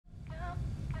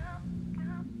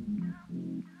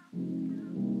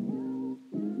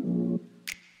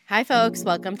Hi, folks.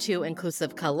 Welcome to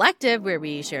Inclusive Collective, where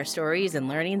we share stories and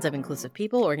learnings of inclusive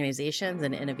people, organizations,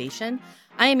 and innovation.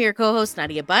 I am your co-host,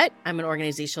 Nadia Butt. I'm an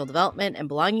organizational development and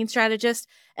belonging strategist.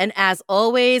 And as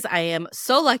always, I am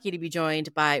so lucky to be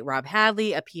joined by Rob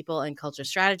Hadley, a people and culture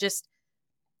strategist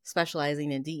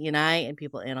specializing in DE&I and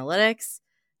people analytics.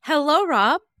 Hello,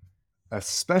 Rob. A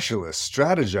specialist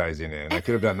strategizing in. I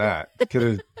could have done that.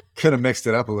 Could have mixed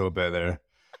it up a little bit there,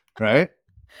 right?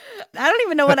 I don't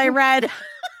even know what I read.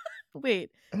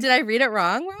 Wait, did I read it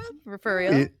wrong, Rob? For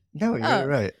real? No, you read it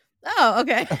right. Oh,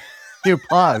 okay. You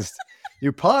paused.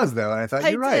 You paused though, and I thought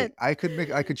you're right.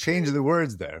 Did. I could change the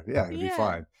words there. Yeah, it'd be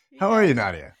fine. How are you,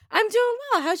 Nadia? I'm doing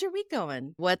well. How's your week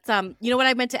going? What's you know what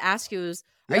I meant to ask you is,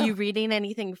 are you reading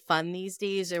anything fun these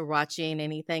days, or watching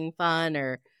anything fun,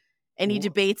 or any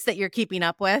debates that you're keeping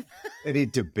up with? Any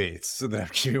debates that I'm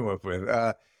keeping up with?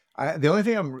 The only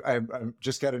thing I'm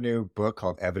just got a new book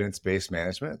called Evidence-Based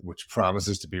Management, which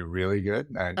promises to be really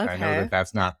good. I know that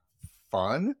that's not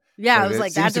fun. Yeah, I was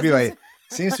like, seems to be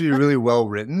seems to be really well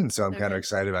written, so I'm kind of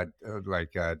excited about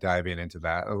diving into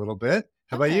that a little bit.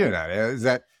 How about you, Nadia? Is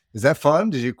that fun?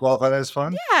 Did you qualify that as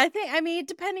fun? Yeah, I mean,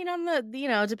 depending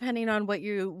on what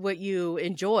you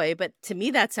enjoy, but to me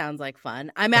that sounds like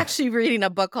fun. I'm actually reading a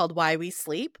book called Why We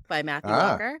Sleep by Matthew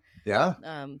Walker. Yeah.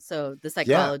 So the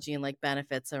psychology and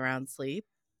benefits around sleep.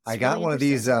 I got one of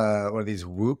these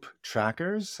Whoop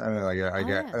trackers. I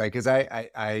mean, because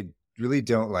I really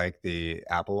don't like the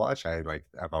Apple Watch. I've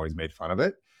always made fun of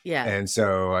it. Yeah. And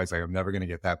so I was like, I'm never going to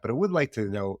get that, but I would like to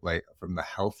know, from the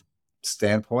health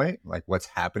standpoint, what's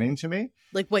happening to me,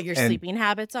 what your sleeping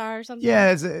habits are or something.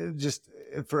 Yeah, it's just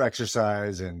for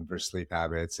exercise and for sleep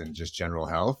habits and just general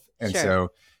health. And so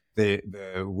the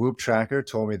Whoop tracker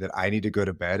told me that I need to go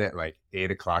to bed at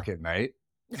 8 o'clock at night.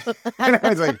 And I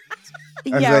was like,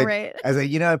 right. I was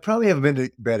like, I probably haven't been to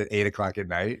bed at 8 o'clock at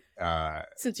night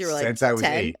since you were since I was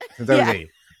 10. 8. Since I was 8.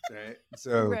 Right.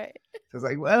 So I was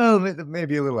like, well,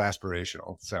 maybe a little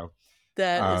aspirational. So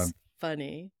that is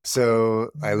funny. So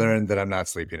I learned that I'm not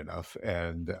sleeping enough,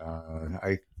 and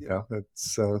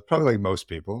that's probably like most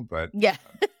people, but yeah.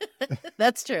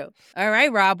 That's true. All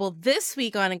right, Rob. Well, this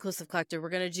week on Inclusive Collective, we're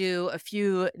going to do a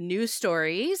few news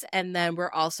stories, and then we're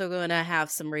also going to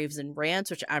have some raves and rants,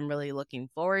 which I'm really looking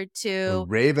forward to. A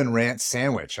rave and rant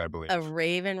sandwich, I believe. A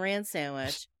rave and rant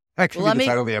sandwich. That could be the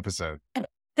title of the episode.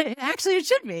 Actually, it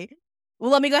should be.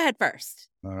 Well, let me go ahead first.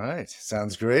 All right.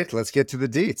 Sounds great. Let's get to the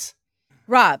deets.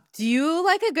 Rob, do you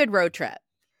like a good road trip?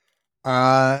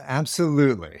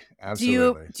 Absolutely.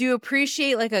 Do you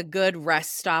appreciate a good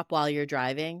rest stop while you're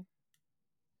driving?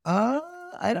 I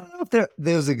don't know if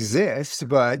those exist,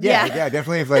 but yeah,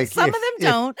 definitely. If some of them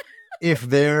don't. If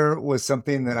there was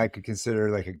something that I could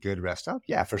consider a good rest stop,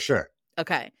 yeah, for sure.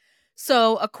 Okay.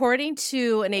 So according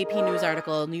to an AP News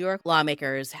article, New York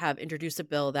lawmakers have introduced a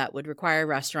bill that would require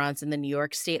restaurants in the New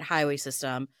York State highway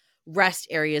system, rest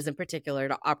areas in particular,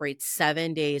 to operate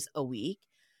 7 days a week.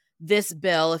 This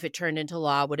bill, if it turned into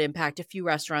law, would impact a few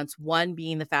restaurants, one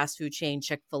being the fast food chain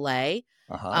Chick-fil-A.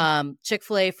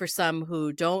 Chick-fil-A, for some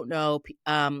who don't know,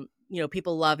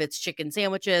 people love its chicken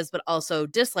sandwiches, but also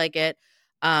dislike it.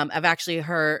 I've actually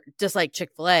heard, dislike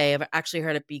Chick-fil-A, I've actually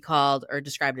heard it be called or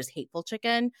described as hateful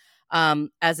chicken,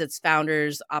 as its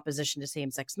founders' opposition to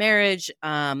same-sex marriage,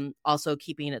 also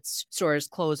keeping its stores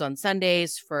closed on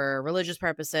Sundays for religious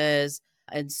purposes.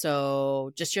 And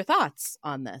so just your thoughts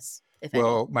on this.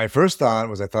 Well, my first thought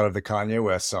was I thought of the Kanye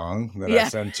West song that I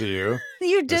sent to you.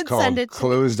 You did send it to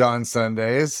Closed me. On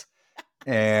Sundays.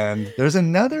 And there's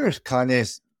another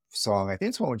Kanye song. I think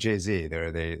it's one with Jay-Z.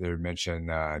 They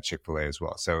mention Chick-fil-A as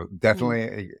well. So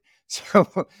definitely. So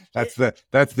that's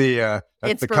the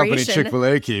company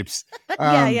Chick-fil-A keeps.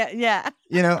 Yeah.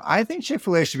 I think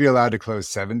Chick-fil-A should be allowed to close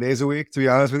 7 days a week, to be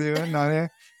honest with you,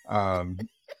 Nadia.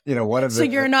 So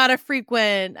you're not a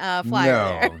frequent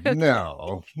flyer there.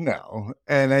 No.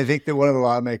 And I think that one of the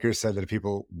lawmakers said that if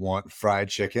people want fried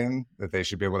chicken, that they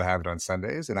should be able to have it on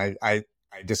Sundays. And I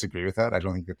disagree with that. I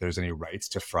don't think that there's any rights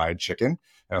to fried chicken.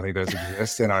 I don't think those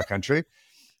exist in our country.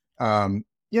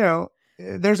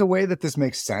 There's a way that this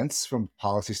makes sense from a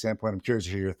policy standpoint. I'm curious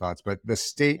to hear your thoughts, but the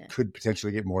state could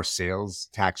potentially get more sales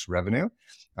tax revenue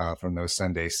from those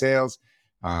Sunday sales.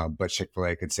 But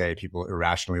Chick-fil-A could say people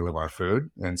irrationally live our food.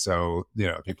 And so,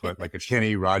 if you put a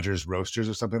Kenny Rogers Roasters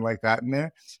or something like that in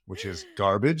there, which is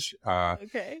garbage,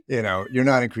 you're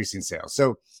not increasing sales.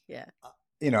 So,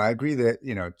 I agree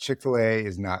that, Chick-fil-A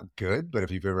is not good, but if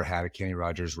you've ever had a Kenny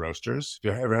Rogers Roasters,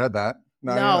 have you ever had that?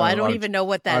 No, I don't even know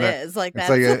what that is.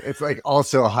 It's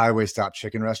also a highway stop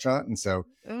chicken restaurant. And so,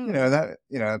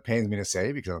 it pains me to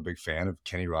say because I'm a big fan of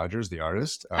Kenny Rogers, the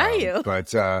artist. Are you?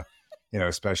 But,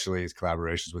 especially his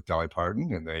collaborations with Dolly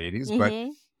Parton in the 80s.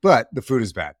 Mm-hmm. But the food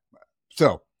is bad.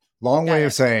 So long Got way of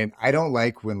it. saying I don't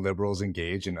like when liberals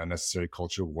engage in unnecessary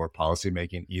culture war policy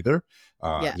making either.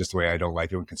 Yeah. Just the way I don't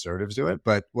like it when conservatives do it.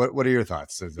 But what are your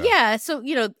thoughts? Yeah, so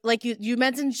like you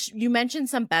mentioned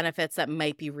some benefits that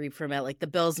might be reaped from it. Like the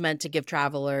bill's meant to give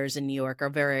travelers in New York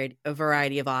a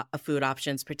variety of food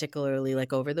options, particularly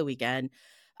like over the weekend.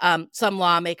 Some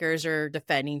lawmakers are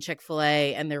defending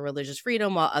Chick-fil-A and their religious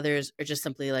freedom, while others are just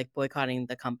simply like boycotting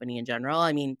the company in general.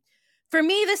 I mean, for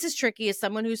me, this is tricky. As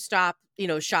someone who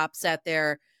shops at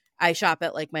I shop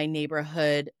at like my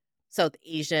neighborhood South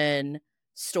Asian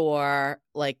store,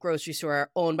 like grocery store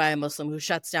owned by a Muslim who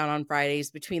shuts down on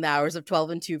Fridays between the hours of 12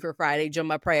 and 2 for Friday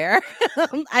Jummah prayer.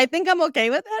 I think I'm okay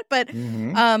with that. But,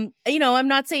 Mm-hmm. I'm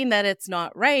not saying that it's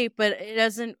not right, but it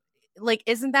doesn't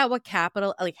isn't that what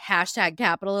hashtag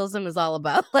capitalism is all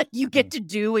about? Like you get to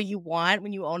do what you want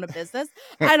when you own a business.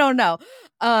 I don't know.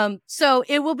 So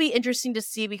it will be interesting to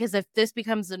see, because if this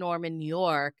becomes the norm in New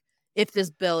York, if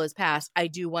this bill is passed, I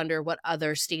do wonder what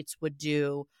other states would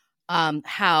do,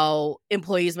 how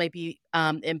employees might be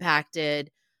impacted.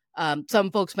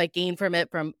 Some folks might gain from it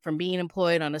from being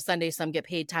employed on a Sunday. Some get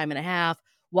paid time and a half,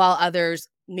 while others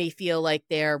may feel like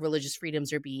their religious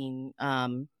freedoms are being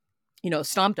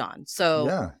stomped on.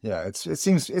 So yeah, it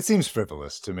seems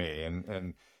frivolous to me,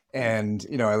 and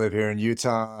I live here in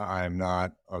Utah. I'm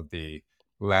not of the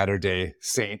Latter-day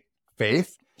Saint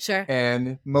faith, sure.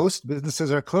 and most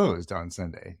businesses are closed on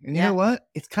Sunday. And you know what?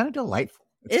 It's kind of delightful.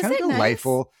 It's Is kind of it nice?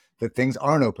 delightful that things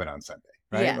aren't open on Sunday,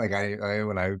 right? Yeah. Like I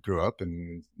when I grew up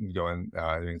and going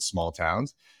in small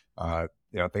towns,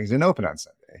 things didn't open on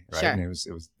Sunday, right? Sure. And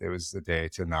it was the day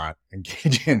to not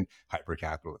engage in hyper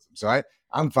capitalism. So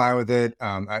I'm fine with it.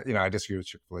 I disagree with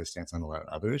Chick-fil-A's stance on a lot of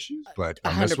other issues, but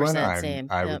on this one, 100% same.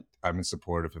 I'm in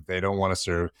support of if they don't want to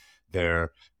serve their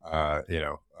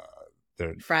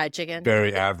their fried chicken,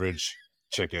 very average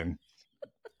chicken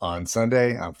on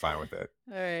Sunday, I'm fine with it.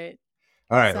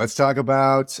 All right. Let's talk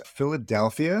about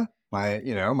Philadelphia.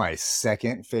 My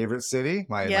second favorite city,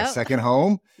 my second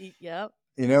home. Yep.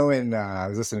 And I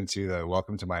was listening to the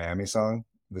Welcome to Miami song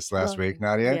this last week,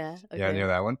 Nadia. Yeah. Okay. Yeah, you know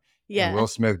that one? Yeah. And Will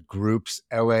Smith groups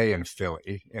LA and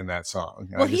Philly in that song.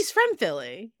 Well, he's from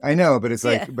Philly. I know, but it's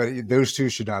like, but those two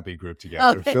should not be grouped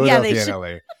together. Okay. Philadelphia and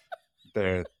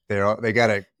LA. They got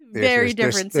to very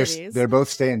different cities. They're both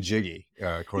staying jiggy,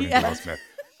 according to Will Smith.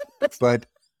 But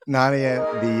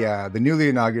Nadia, the newly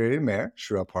inaugurated mayor,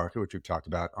 Sherelle Parker, which we've talked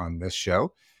about on this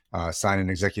show, signed an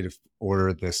executive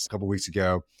order this couple weeks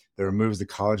ago that removes the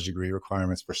college degree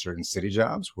requirements for certain city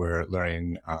jobs where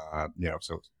learning,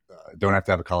 don't have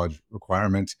to have a college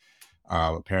requirement.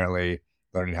 Apparently,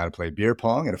 learning how to play beer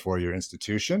pong at a 4-year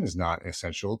institution is not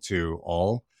essential to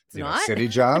all city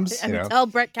jobs. Tell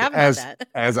Brett Kavanaugh that.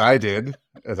 As I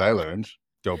learned,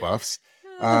 go Buffs.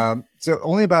 So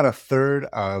only about a third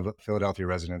of Philadelphia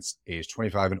residents aged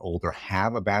 25 and older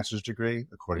have a bachelor's degree,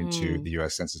 according to the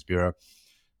U.S. Census Bureau.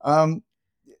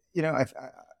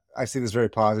 I see this very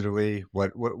positively.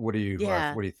 What do you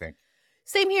think?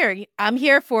 Same here. I'm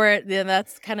here for it. Then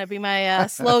that's kind of be my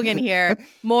slogan here.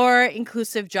 More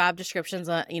inclusive job descriptions.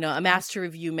 I'm asked to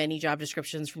review many job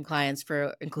descriptions from clients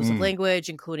for inclusive language,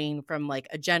 including from like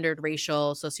a gendered,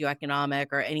 racial, socioeconomic,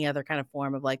 or any other kind of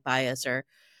form of like bias or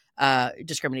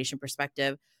discrimination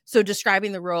perspective. So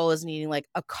describing the role as needing like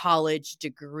a college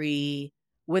degree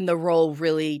when the role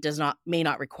really may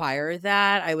not require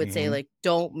that, I would say like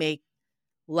don't make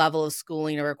level of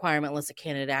schooling a requirement unless a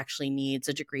candidate actually needs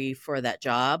a degree for that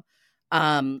job,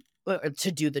 or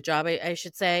to do the job, I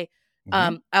should say.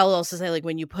 I'll also say like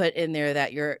when you put in there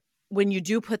that when you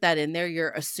do put that in there,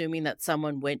 you're assuming that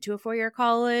someone went to a 4-year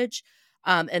college,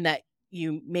 and that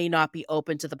you may not be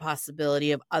open to the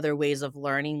possibility of other ways of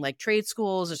learning, like trade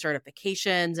schools or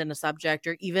certifications in a subject,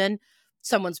 or even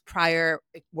someone's prior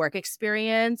work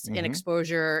experience and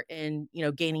exposure in,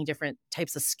 gaining different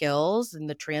types of skills and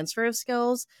the transfer of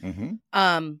skills.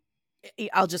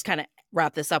 I'll just kind of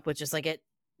wrap this up with just like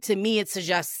to me, it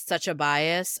suggests such a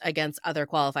bias against other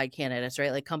qualified candidates,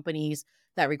 right? Like companies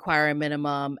that require a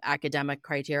minimum academic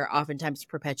criteria oftentimes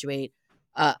perpetuate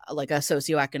like a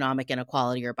socioeconomic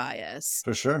inequality or bias.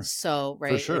 For sure. So,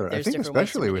 right. For sure. I think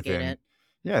especially within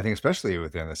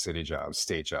the city jobs,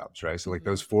 state jobs, right? So like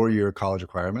those 4-year college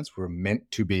requirements were meant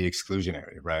to be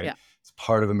exclusionary, right? Yeah. It's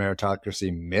part of a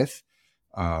meritocracy myth.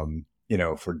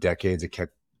 For decades, it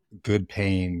kept good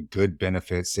paying, good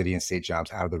benefits, city and state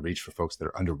jobs out of the reach for folks that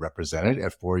are underrepresented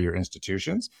at 4-year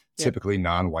institutions, typically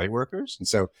non-white workers. And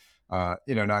so,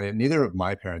 neither of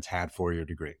my parents had 4-year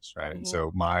degrees, right? And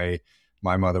so my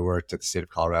mother worked at the state of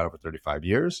Colorado for 35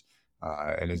 years.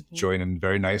 and is enjoying a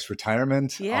very nice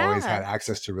retirement, always had Yeah.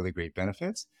 access to really great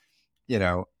benefits.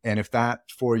 And if that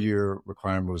 4-year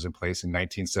requirement was in place in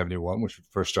 1971, which we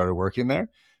first started working there,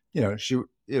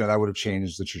 that would have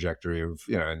changed the trajectory of,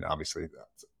 and obviously,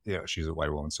 she's a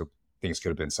white woman, so things could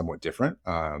have been somewhat different.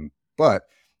 But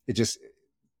it just,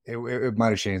 it might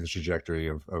have changed the trajectory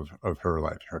of her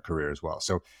life, her career as well.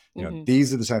 So,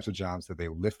 these are the types of jobs that they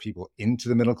lift people into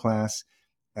the middle class,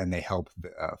 and they help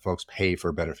folks pay for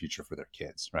a better future for their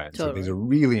kids, right? Totally. So these are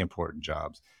really important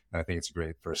jobs. And I think it's a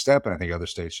great first step. And I think other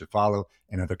states should follow,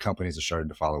 and other companies are starting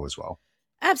to follow as well.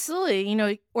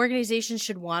 Absolutely. Organizations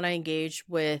should want to engage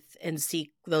with and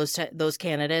seek those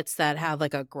candidates that have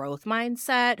like a growth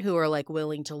mindset, who are like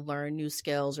willing to learn new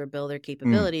skills or build their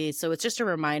capabilities. So it's just a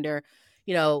reminder,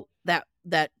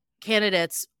 that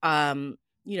candidates,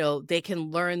 they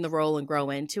can learn the role and grow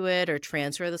into it or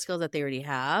transfer the skills that they already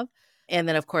have. And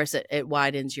then, of course, it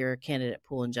widens your candidate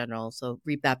pool in general. So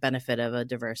reap that benefit of a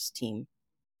diverse team.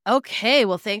 Okay,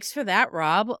 well, thanks for that,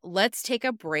 Rob. Let's take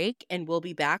a break, and we'll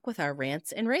be back with our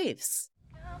rants and raves.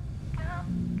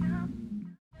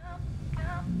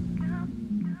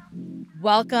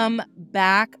 Welcome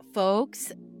back,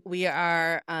 folks. We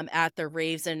are at the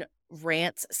raves and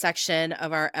rants section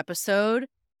of our episode.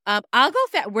 I'll go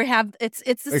fast.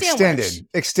 It's the sandwich.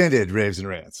 Extended raves and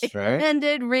rants, right?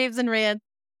 Extended raves and rants,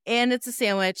 and it's a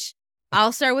sandwich.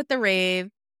 I'll start with the rave.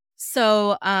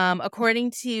 So,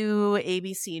 according to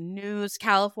ABC News,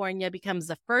 California becomes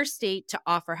the first state to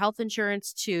offer health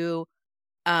insurance to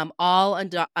all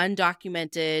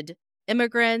undocumented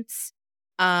immigrants.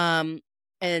 And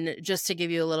just to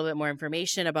give you a little bit more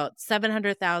information, about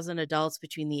 700,000 adults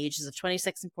between the ages of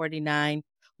 26 and 49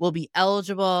 will be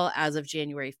eligible as of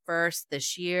January 1st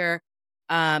this year.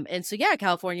 And so,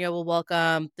 California will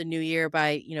welcome the new year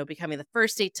by, becoming the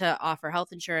first state to offer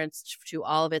health insurance to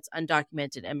all of its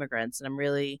undocumented immigrants. And I'm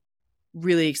really,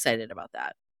 really excited about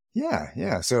that.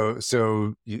 Yeah. So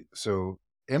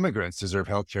immigrants deserve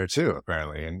health care too,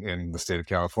 apparently, in the state of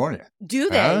California. Do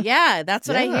they? Yeah, that's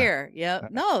what I hear. Yeah.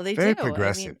 No, they Very do.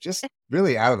 progressive. Just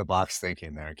really out of the box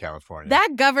thinking there in California.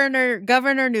 That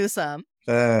Governor Newsom.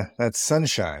 That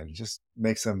sunshine just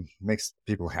makes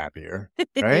people happier,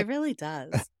 right? It really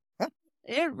does.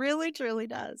 It really, truly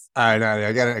does. I know.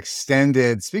 I got an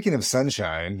extended, speaking of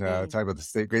sunshine, talk about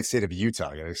the great state of Utah.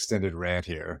 I got an extended rant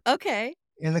here. Okay.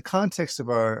 In the context of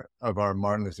our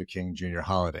Martin Luther King Jr.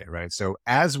 holiday, right? So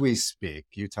as we speak,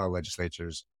 Utah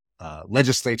legislators, I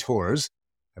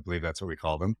believe that's what we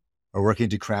call them, are working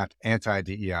to craft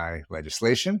anti-DEI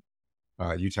legislation.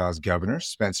 Utah's governor,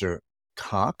 Spencer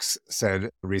Cox, said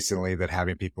recently that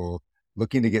having people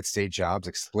looking to get state jobs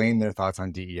explain their thoughts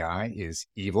on DEI is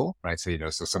evil, right? So,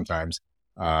 so sometimes,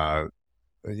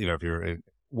 if you're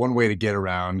one way to get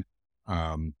around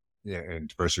and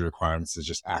diversity requirements is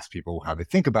just ask people how they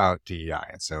think about DEI.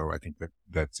 And so I think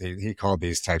that's he called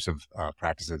these types of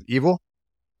practices evil.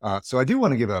 So I do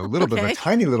want to give a little bit of a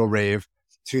tiny little rave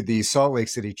to the Salt Lake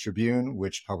City Tribune,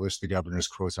 which published the governor's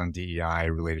quotes on DEI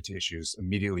related to issues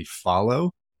immediately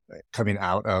coming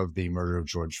out of the murder of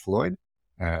George Floyd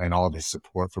and all of his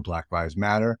support for Black Lives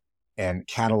Matter, and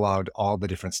cataloged all the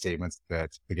different statements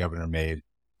that the governor made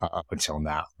up until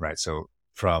now, right? So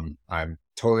from I'm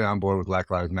totally on board with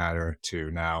Black Lives Matter to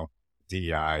now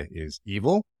DEI is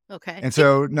evil. Okay. And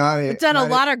so Nadia... I've done a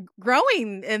lot of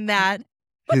growing in that.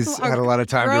 He's had a lot of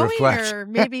time to reflect. Or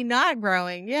maybe not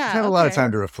growing. Yeah. He's had a lot of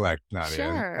time to reflect, Nadia.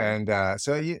 Sure. And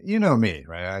so you know me,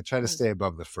 right? I try to stay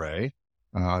above the fray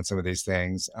on some of these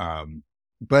things.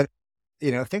 But,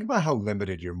 think about how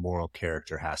limited your moral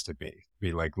character has to be.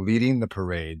 Be like leading the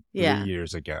parade 3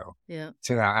 years ago to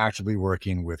now actively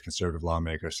working with conservative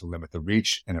lawmakers to limit the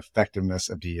reach and effectiveness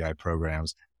of DEI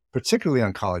programs, particularly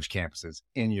on college campuses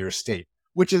in your state,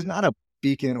 which is not a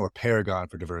beacon or paragon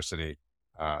for diversity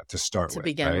to start with. To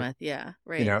begin with, yeah,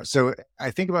 right. So I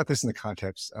think about this in the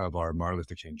context of our Martin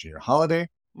Luther King Jr. holiday.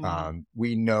 Mm-hmm.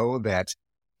 We know that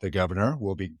the governor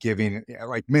will be giving,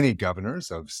 like many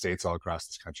governors of states all across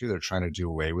this country, they're trying to do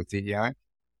away with DEI.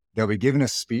 They'll be giving a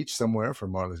speech somewhere for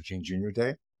Martin Luther King Jr.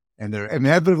 Day, and they're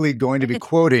inevitably going to be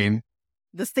quoting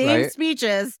the same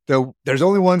speeches. There's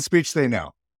only one speech they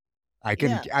know. I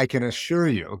can assure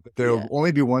you that there will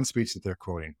only be one speech that they're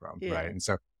quoting from, right? And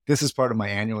so this is part of my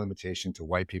annual invitation to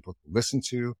white people to listen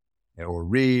to or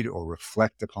read or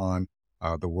reflect upon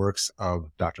the works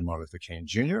of Dr. Martin Luther King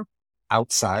Jr.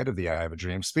 outside of the I Have a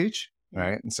Dream speech,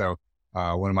 right? And so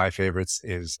one of my favorites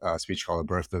is a speech called The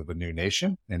Birth of a New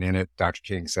Nation. And in it, Dr.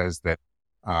 King says that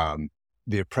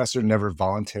the oppressor never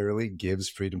voluntarily gives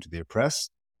freedom to the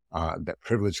oppressed. that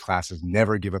privileged classes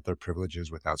never give up their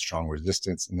privileges without strong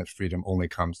resistance, and that freedom only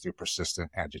comes through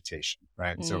persistent agitation,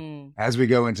 right? And so as we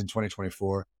go into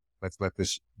 2024, let's let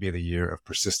this be the year of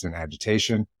persistent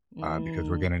agitation, because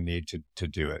we're going to need to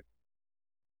do it.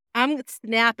 I'm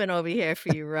snapping over here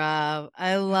for you, Rob.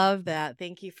 I love that.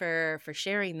 Thank you for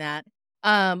sharing that.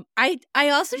 I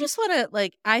also just want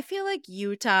to I feel like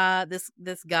Utah, this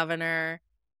governor,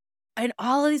 and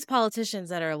all of these politicians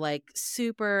that are like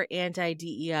super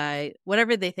anti-DEI,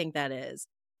 whatever they think that is,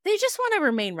 they just want to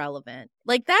remain relevant.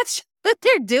 Like that's what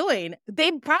they're doing.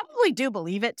 They probably do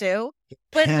believe it too.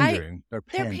 But They're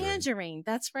pandering.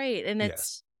 That's right. And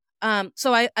yes.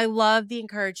 so I love the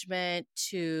encouragement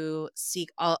to seek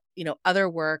other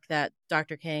work that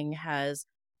Dr. King has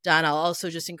done. I'll also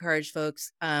just encourage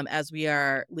folks as we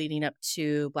are leading up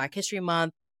to Black History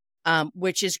Month,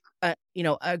 which is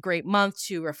a great month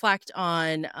to reflect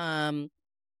on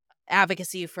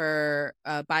advocacy for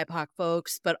BIPOC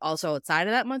folks, but also outside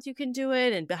of that month you can do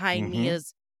it. And behind me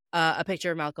is a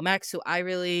picture of Malcolm X, who I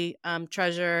really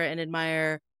treasure and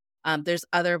admire. There's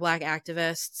other Black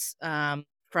activists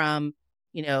from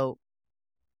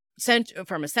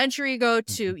from a century ago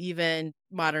to even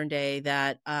modern day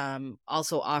that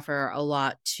also offer a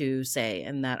lot to say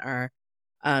and that are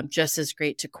just as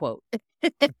great to quote.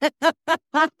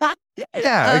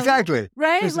 Yeah, exactly.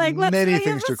 Right? There's let's many not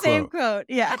things use the to same quote. quote.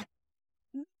 Yeah.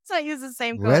 Let's not use the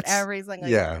same quote every single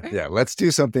year. Yeah. Let's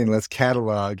do something. Let's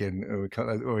catalog, and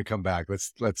when we come back,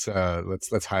 let's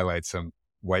highlight some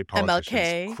white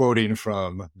politicians MLK quoting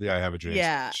from the "I Have a Dream"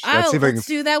 Yeah. speech. Let's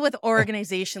do that with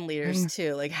organization leaders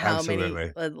too. Like how Absolutely.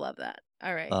 many? I'd love that.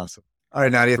 All right. Awesome. All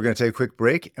right, Nadia, we're going to take a quick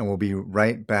break, and we'll be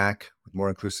right back with more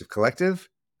Inclusive Collective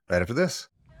right after this.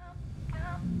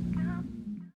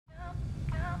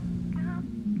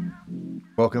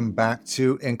 Welcome back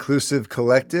to Inclusive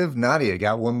Collective. Nadia,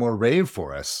 got one more rave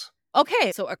for us.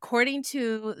 Okay, so according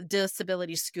to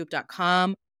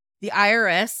disabilityscoop.com, the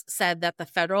IRS said that the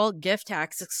federal gift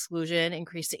tax exclusion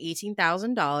increased to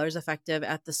 $18,000 effective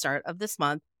at the start of this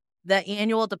month. The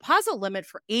annual deposit limit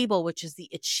for ABLE, which is the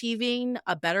Achieving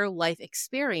a Better Life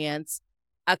Experience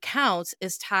account,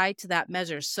 is tied to that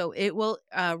measure. So it will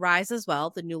rise as well.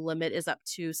 The new limit is up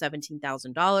to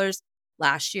 $17,000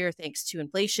 last year, thanks to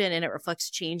inflation, and it reflects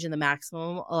change in the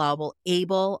maximum allowable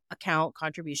ABLE account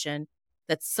contribution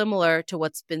that's similar to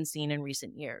what's been seen in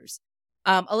recent years.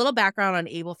 A little background on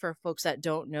ABLE for folks that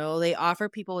don't know. They offer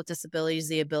people with disabilities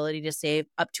the ability to save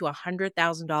up to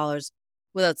 $100,000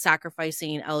 without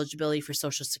sacrificing eligibility for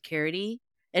Social Security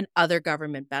and other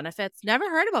government benefits. Never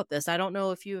heard about this. I don't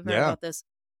know if you've heard about this.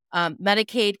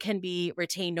 Medicaid can be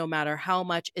retained no matter how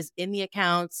much is in the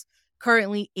accounts.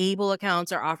 Currently, ABLE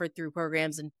accounts are offered through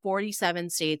programs in 47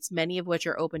 states, many of which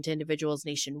are open to individuals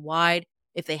nationwide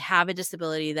if they have a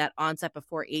disability that onset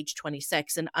before age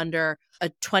 26. And under a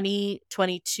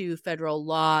 2022 federal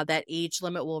law, that age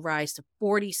limit will rise to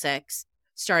 46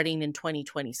 starting in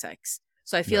 2026.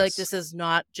 So I feel like this is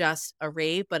not just a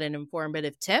rave, but an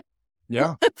informative tip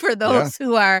for those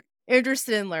who are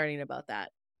interested in learning about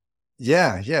that.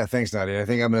 Yeah. Thanks, Nadia. I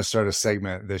think I'm going to start a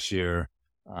segment this year,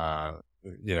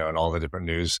 in all the different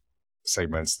news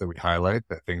segments that we highlight,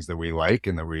 the things that we like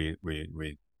and that we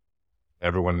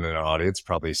everyone in our audience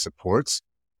probably supports.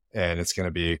 And it's going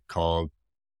to be called,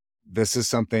 "This is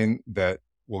something that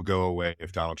will go away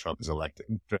if Donald Trump is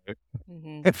elected." Right?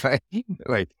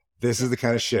 This is the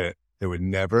kind of shit that would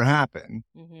never happen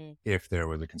if there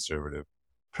was a conservative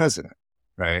president.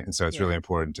 Right. And so it's really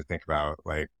important to think about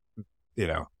that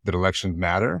elections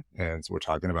matter. And so we're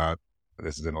talking about,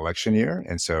 this is an election year.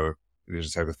 And so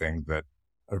these are the type of things that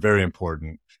are very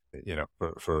important,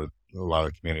 for a lot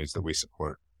of communities that we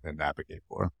support and advocate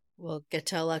for. We'll get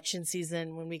to election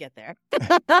season when we get there.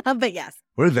 But yes.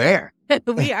 We're there.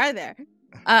 We are there.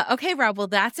 Okay, Rob. Well,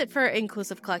 that's it for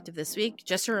Inclusive Collective this week.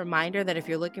 Just a reminder that if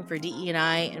you're looking for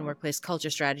DE&I and workplace culture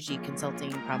strategy,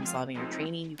 consulting, problem solving, or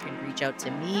training, you can reach out to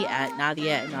me at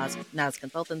Nadia at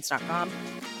nasconsultants.com.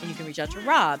 And you can reach out to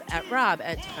Rob at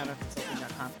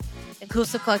tacanoconsulting.com.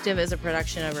 Inclusive Collective is a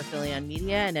production of Rave-Rant-Rave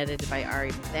Media and edited by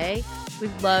Ari Buffet.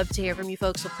 We'd love to hear from you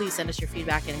folks, so please send us your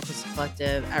feedback at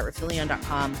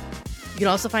inclusivecollective@rave-rant.com. You can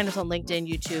also find us on LinkedIn,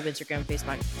 YouTube, Instagram,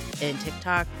 Facebook, and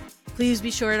TikTok. Please be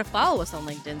sure to follow us on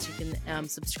LinkedIn so you can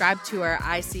subscribe to our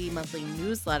IC monthly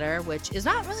newsletter, which is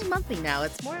not really monthly now.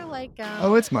 It's more like...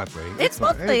 it's monthly. It's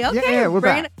monthly. Okay. Yeah, we're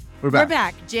back. We're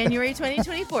back. January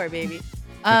 2024, baby.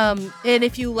 And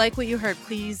if you like what you heard,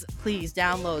 please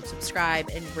download, subscribe,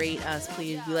 and rate us.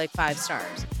 Please, we like 5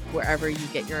 stars wherever you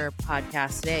get your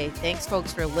podcast today. Thanks,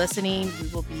 folks, for listening. We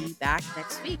will be back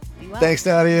next week. Be well. Thanks,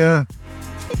 Nadia.